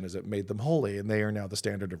oppression is it made them holy, and they are now the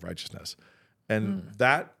standard of righteousness. And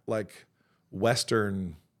that, like,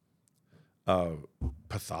 Western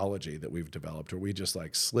pathology that we've developed, where we just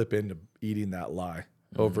like slip into eating that lie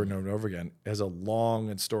over and over and over again, has a long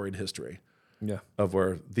and storied history of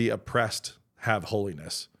where the oppressed have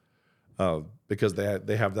holiness. Because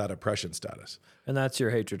they have that oppression status. And that's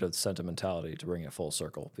your hatred of sentimentality, to bring it full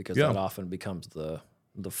circle, because that often becomes the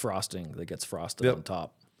frosting that gets frosted on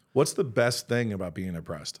top. What's the best thing about being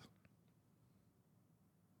oppressed?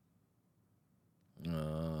 I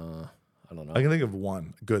don't know. I can think of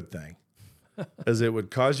one good thing, is it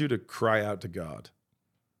would cause you to cry out to God.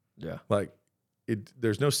 Yeah. Like,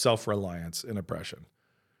 there's no self-reliance in oppression.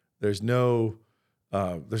 There's nothing.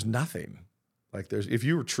 Like, if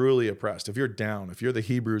you were truly oppressed, if you're down, if you're the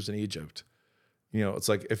Hebrews in Egypt, you know, it's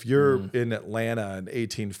like if you're in Atlanta in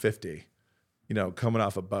 1850, you know, coming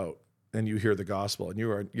off a boat, and you hear the gospel, and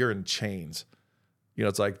you're in chains, you know,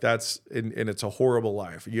 it's like and it's a horrible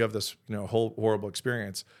life. You have this, you know, whole horrible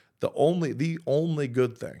experience. The only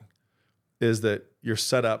good thing is that you're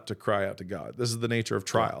set up to cry out to God. This is the nature of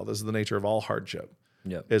trial. This is the nature of all hardship.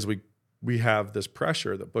 Is we have this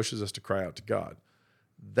pressure that pushes us to cry out to God.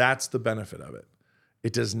 That's the benefit of it.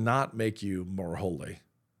 It does not make you more holy.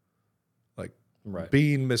 Like,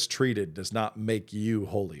 being mistreated does not make you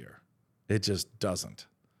holier. It just doesn't.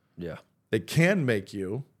 Yeah. It can make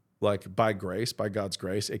you, like, by grace, by God's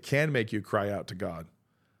grace, it can make you cry out to God.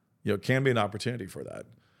 You know, it can be an opportunity for that.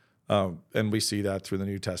 And we see that through the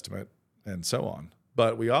New Testament and so on.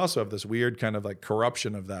 But we also have this weird kind of like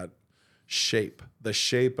corruption of that shape, the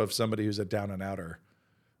shape of somebody who's a down and outer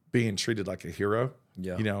being treated like a hero.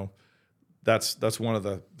 Yeah. You know, that's one of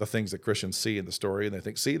the things that Christians see in the story, and they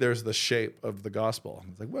think, see, there's the shape of the gospel.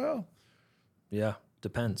 And it's like, well, yeah,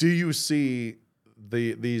 depends. Do you see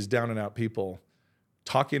these down and out people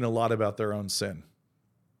talking a lot about their own sin?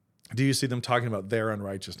 Do you see them talking about their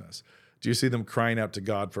unrighteousness? Do you see them crying out to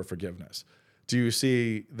God for forgiveness? Do you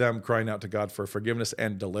see them crying out to God for forgiveness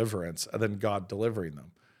and deliverance, and then God delivering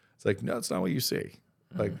them? It's like, no, that's not what you see.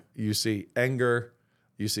 Like, you see anger,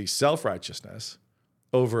 you see self-righteousness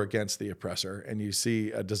over against the oppressor, and you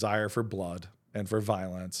see a desire for blood and for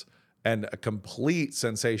violence and a complete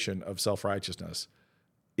sensation of self-righteousness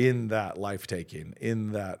in that life-taking,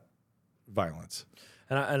 in that violence.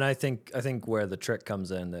 And I think where the trick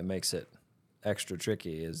comes in that makes it extra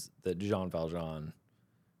tricky is that Jean Valjean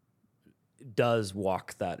does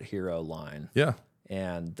walk that hero line. Yeah.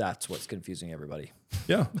 And that's what's confusing everybody.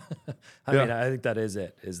 Yeah. I mean, I think that is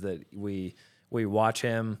it, is that we watch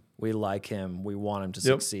him, we like him, we want him to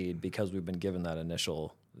succeed because we've been given that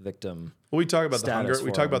initial victim. Well, we talk about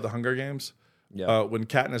the Hunger Games. Yeah. When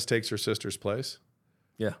Katniss takes her sister's place.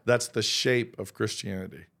 Yeah. That's the shape of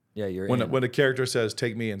Christianity. Yeah, when a character says,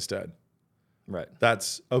 take me instead. Right.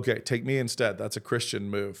 That's, okay, take me instead. That's a Christian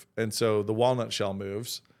move. And so the walnut shell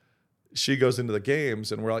moves. She goes into the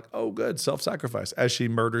games, and we're like, oh, good, self-sacrifice, as she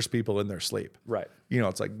murders people in their sleep. Right. You know,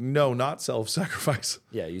 it's like, no, not self-sacrifice.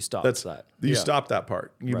 Yeah, you stopped that. You stopped that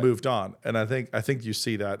part. You moved on. And I think you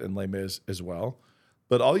see that in Les Mis as well.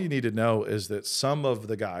 But all you need to know is that some of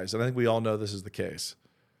the guys, and I think we all know this is the case,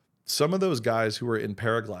 some of those guys who were in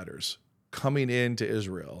paragliders coming into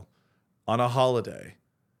Israel on a holiday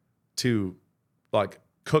to, like,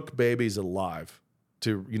 cook babies alive,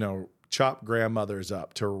 to, you know, chop grandmothers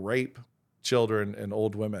up, to rape children and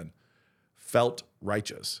old women, felt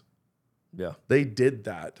righteous. Yeah. They did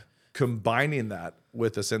that, combining that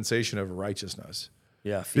with a sensation of righteousness.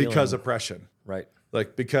 Yeah. Because oppression. Right.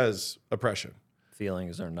 Like, because oppression.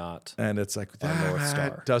 Feelings are not. And it's like, North Star.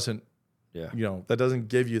 that doesn't, Yeah. you know, that doesn't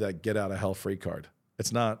give you that get out of hell free card.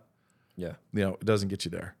 It's not, Yeah. you know, it doesn't get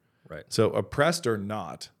you there. Right. So oppressed or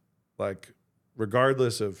not, like,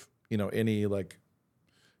 regardless of, you know, any, like,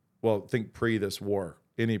 well, think pre this war,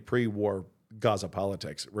 any pre-war Gaza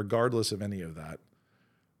politics, regardless of any of that,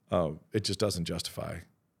 it just doesn't justify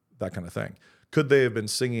that kind of thing. Could they have been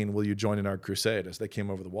singing, "Will you join in our crusade" as they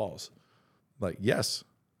came over the walls? Like, yes.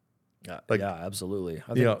 Like, absolutely.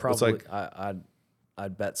 I think probably it's like,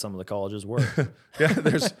 I'd bet some of the colleges were.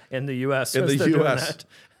 there's in the U.S. in the they're doing U.S.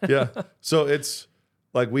 that. So it's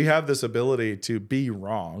like we have this ability to be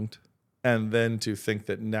wronged, and then to think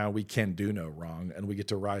that now we can do no wrong, and we get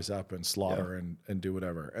to rise up and slaughter and do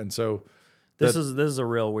whatever. And so this is a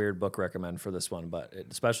real weird book recommend for this one, but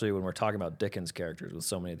especially when we're talking about Dickens characters with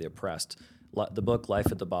so many of the oppressed. The book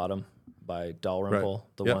Life at the Bottom by Dalrymple,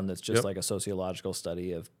 the one that's just like a sociological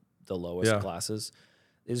study of the lowest classes,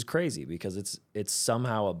 is crazy because it's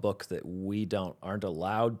somehow a book that we aren't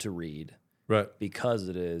allowed to read, because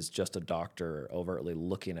it is just a doctor overtly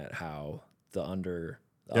looking at how the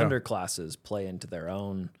underclasses play into their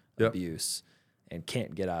own abuse and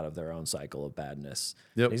can't get out of their own cycle of badness.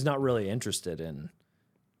 He's not really interested in,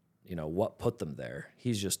 what put them there.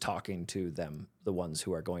 He's just talking to them, the ones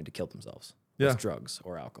who are going to kill themselves with drugs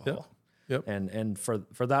or alcohol. And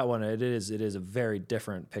for that one, it is a very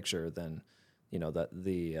different picture than, that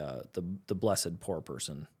the blessed poor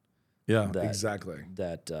person. Exactly.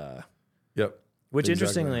 That exactly. which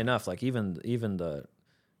interestingly enough, like even the,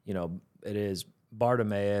 it is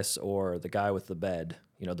Bartimaeus or the guy with the bed,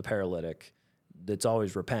 the paralytic. It's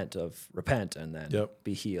always repent and then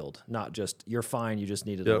be healed. Not just you're fine, you just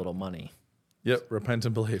needed a little money. Repent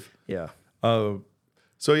and believe. So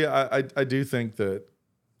I do think that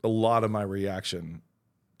a lot of my reaction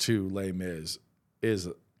to Les Mis is,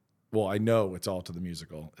 well, I know it's all to the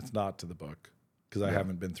musical. It's not to the book because I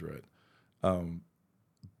haven't been through it.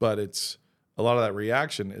 But it's a lot of that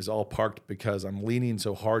reaction is all parked because I'm leaning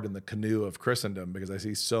so hard in the canoe of Christendom because I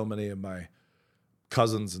see so many of my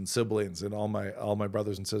cousins and siblings and all my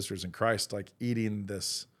brothers and sisters in Christ like eating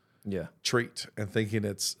this treat and thinking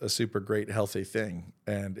it's a super great healthy thing,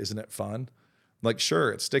 and isn't it fun? Like,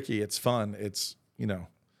 sure, it's sticky, it's fun, it's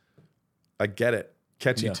I get it,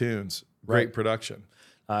 catchy tunes, great production,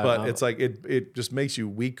 but it's like it just makes you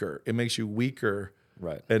weaker. It makes you weaker,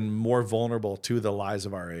 and more vulnerable to the lies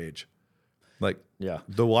of our age. Like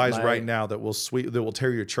the lies right now that will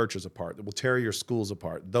tear your churches apart, that will tear your schools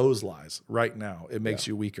apart. Those lies right now, it makes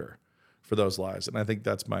you weaker for those lies. And I think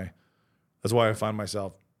that's why I find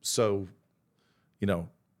myself so,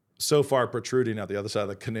 so far protruding out the other side of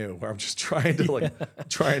the canoe where I'm just trying to lean.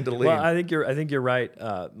 Well, I think you're right.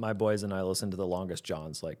 My boys and I listen to the Longest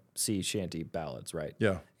Johns, like sea shanty ballads, right?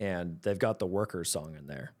 Yeah. And they've got the Workers song in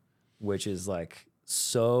there, which is like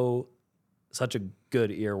such a good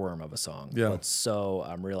earworm of a song, but so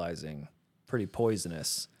I'm realizing pretty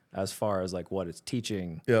poisonous as far as like what it's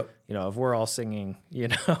teaching. If we're all singing,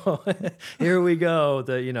 here we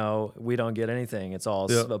go, we don't get anything. It's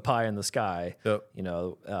all a pie in the sky.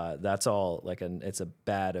 That's all like it's a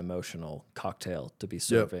bad emotional cocktail to be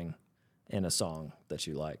serving in a song that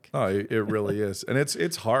you like. Oh, it really is. And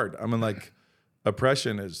it's hard. I mean, like,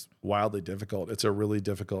 oppression is wildly difficult. It's a really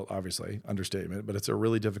difficult, obviously, understatement, but it's a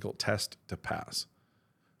really difficult test to pass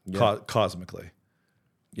cosmically.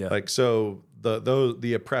 Like, so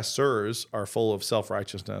the oppressors are full of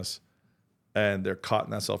self-righteousness and they're caught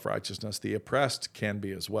in that self-righteousness. The oppressed can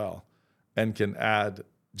be as well and can add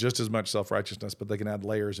just as much self-righteousness, but they can add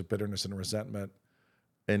layers of bitterness and resentment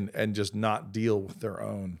and just not deal with their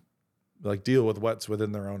own, like deal with what's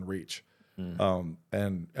within their own reach,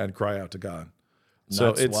 and cry out to God.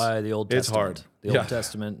 So that's why the Old Testament, it's hard. The Old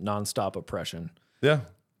Testament, nonstop oppression.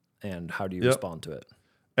 And how do you respond to it?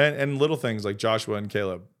 And little things like Joshua and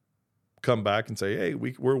Caleb come back and say, hey,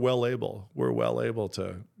 we're well able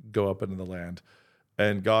to go up into the land.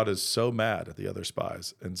 And God is so mad at the other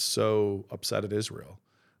spies and so upset at Israel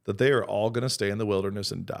that they are all going to stay in the wilderness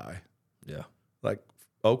and die. Like,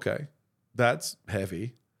 okay, that's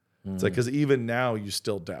heavy. It's like, because even now you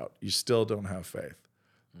still doubt. You still don't have faith.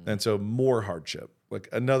 And so more hardship, like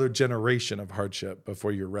another generation of hardship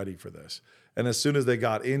before you're ready for this. And as soon as they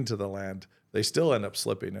got into the land, they still end up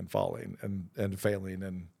slipping and falling and failing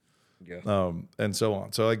and so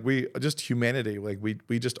on. So like humanity, like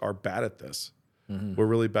we just are bad at this. We're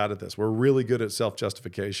really bad at this. We're really good at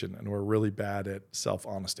self-justification and we're really bad at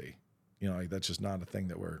self-honesty. Like that's just not a thing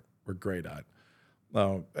that we're great at.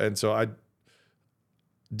 And so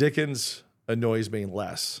Dickens annoys me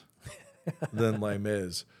less than Les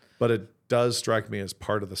Mis, but it does strike me as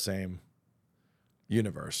part of the same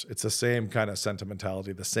universe. It's the same kind of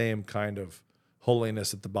sentimentality, the same kind of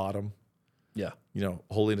holiness at the bottom.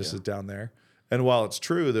 Holiness is down there. And while it's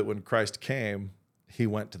true that when Christ came, he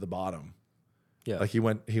went to the bottom. Like he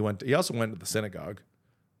also went to the synagogue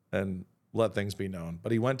and let things be known,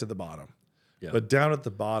 but he went to the bottom. But down at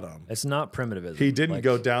the bottom, it's not primitivism. He didn't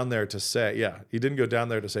go down there to say,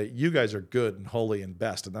 you guys are good and holy and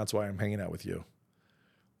best, and that's why I'm hanging out with you.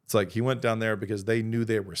 It's like he went down there because they knew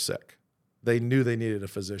they were sick. They knew they needed a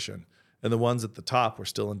physician. And the ones at the top were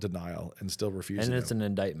still in denial and still refusing. And it's an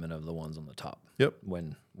indictment of the ones on the top. Yep.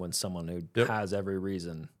 When someone who has every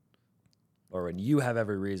reason, or when you have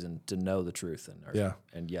every reason to know the truth,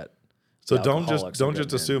 and yet. So don't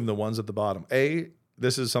just assume the ones at the bottom.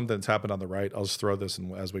 This is something that's happened on the right. I'll just throw this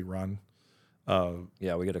in as we run. On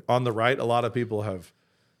the right, a lot of people have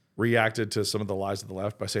reacted to some of the lies of the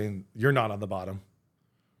left by saying you're not on the bottom.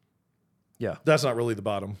 Yeah, that's not really the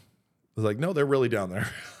bottom. It's like, no, they're really down there.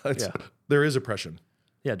 There is oppression.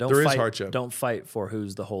 Yeah, there is hardship. Don't fight for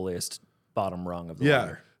who's the holiest bottom rung of the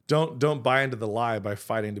ladder. Don't buy into the lie by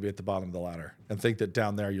fighting to be at the bottom of the ladder and think that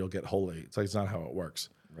down there you'll get holy. It's like, it's not how it works.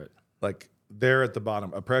 Right. Like, they're at the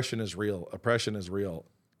bottom. Oppression is real. Oppression is real.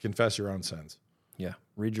 Confess your own sins. Yeah.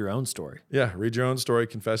 Read your own story. Yeah. Read your own story.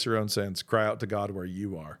 Confess your own sins. Cry out to God where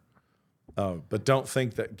you are. But don't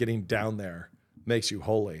think that getting down there makes you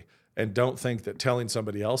holy. And don't think that telling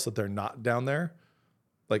somebody else that they're not down there,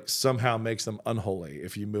 like, somehow makes them unholy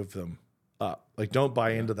if you move them up. Like, don't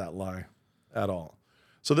buy into that lie at all.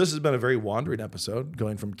 So this has been a very wandering episode,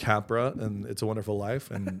 going from Capra and It's a Wonderful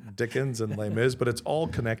Life and Dickens and Les Mis, but it's all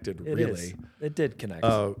connected, really. It did connect.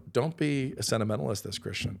 Don't be a sentimentalist this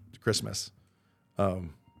Christmas,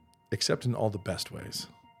 except in all the best ways.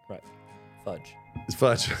 Right. Fudge. It's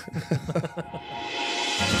fudge.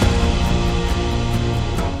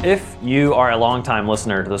 If you are a longtime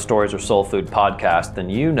listener to the Stories of Soul Food podcast, then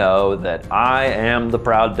you know that I am the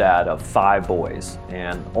proud dad of 5 boys,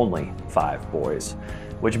 and only 5 boys,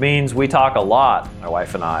 which means we talk a lot, my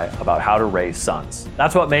wife and I, about how to raise sons.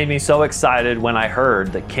 That's what made me so excited when I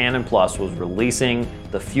heard that Canon Plus was releasing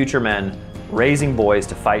the Future Men Raising Boys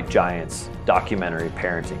to Fight Giants documentary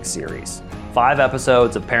parenting series. 5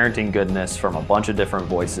 episodes of parenting goodness from a bunch of different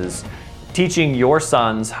voices, teaching your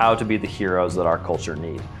sons how to be the heroes that our culture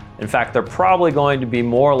need. In fact, they're probably going to be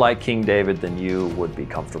more like King David than you would be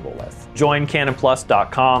comfortable with. Join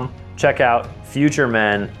canonplus.com, check out Future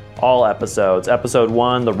Men, all episodes. Episode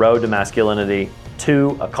 1, The Road to Masculinity.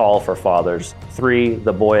 2, A Call for Fathers. 3,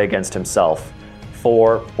 The Boy Against Himself.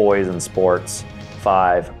 4, Boys in Sports.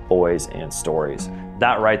 5, Boys and Stories.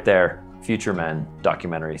 That right there, Future Men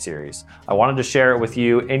documentary series. I wanted to share it with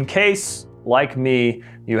you in case, like me,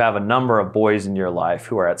 you have a number of boys in your life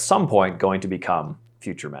who are at some point going to become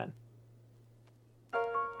future men.